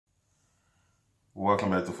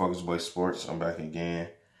Welcome back to Focus Boy Sports. I'm back again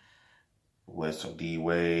with some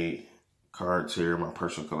D-Wade cards here. My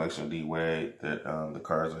personal collection of D-Wade, that the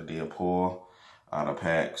cards I did pull out of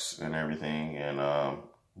packs and everything. And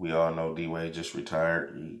we all know D-Wade just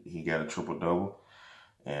retired. He got a triple-double.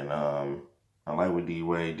 And I like what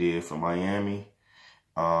D-Wade did for Miami.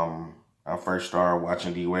 I first started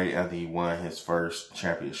watching D-Wade after he won his first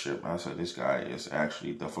championship. I said, this guy is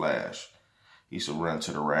actually the Flash. He used to run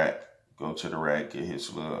to the rack, go to the rack, get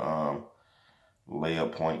his little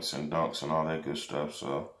layup points and dunks and all that good stuff.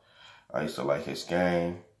 So I used to like his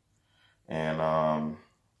game. And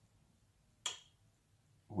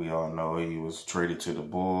we all know he was traded to the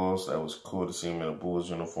Bulls. That was cool to see him in a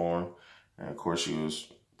Bulls uniform. And of course, he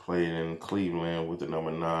was playing in Cleveland with the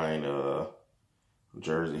number 9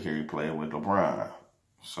 jersey here. He played with LeBron.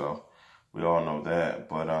 So we all know that.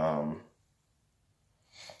 But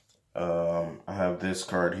I have this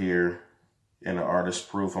card here in the artist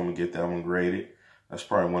proof. I'm going to get that one graded. That's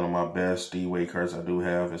probably one of my best D-Wade cards I do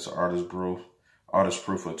have. It's artist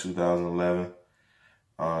proof of 2011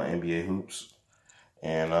 NBA Hoops.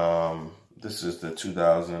 And this is the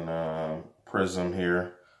 2000 Prism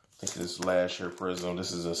here. I think this last year Prism.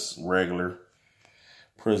 This is a regular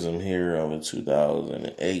Prism here of a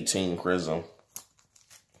 2018 Prism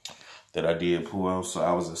that I did pull. So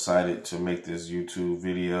I was excited to make this YouTube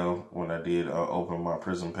video when I did open my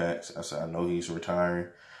Prism packs. I said, I know he's retiring.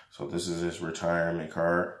 So this is his retirement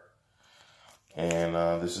card. And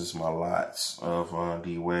this is my lots of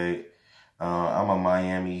D-Wade. I'm a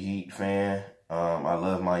Miami Heat fan. I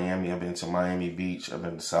love Miami. I've been to Miami Beach. I've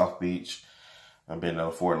been to South Beach. I've been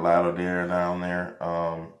to Fort Lauderdale down there.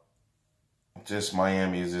 Just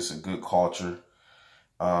Miami is just a good culture.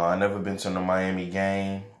 I never been to the Miami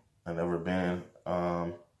game. I never been,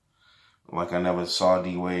 like I never saw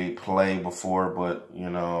D-Wade play before, but, you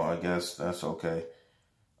know, I guess that's okay.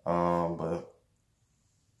 But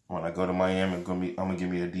when I go to Miami, I'm gonna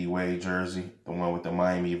give me a D-Wade jersey, the one with the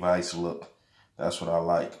Miami Vice look. That's what I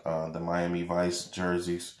like, the Miami Vice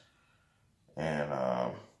jerseys. And,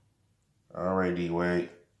 all right,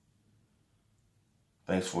 D-Wade.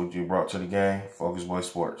 Thanks for what you brought to the game. Focus Boy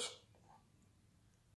Sports.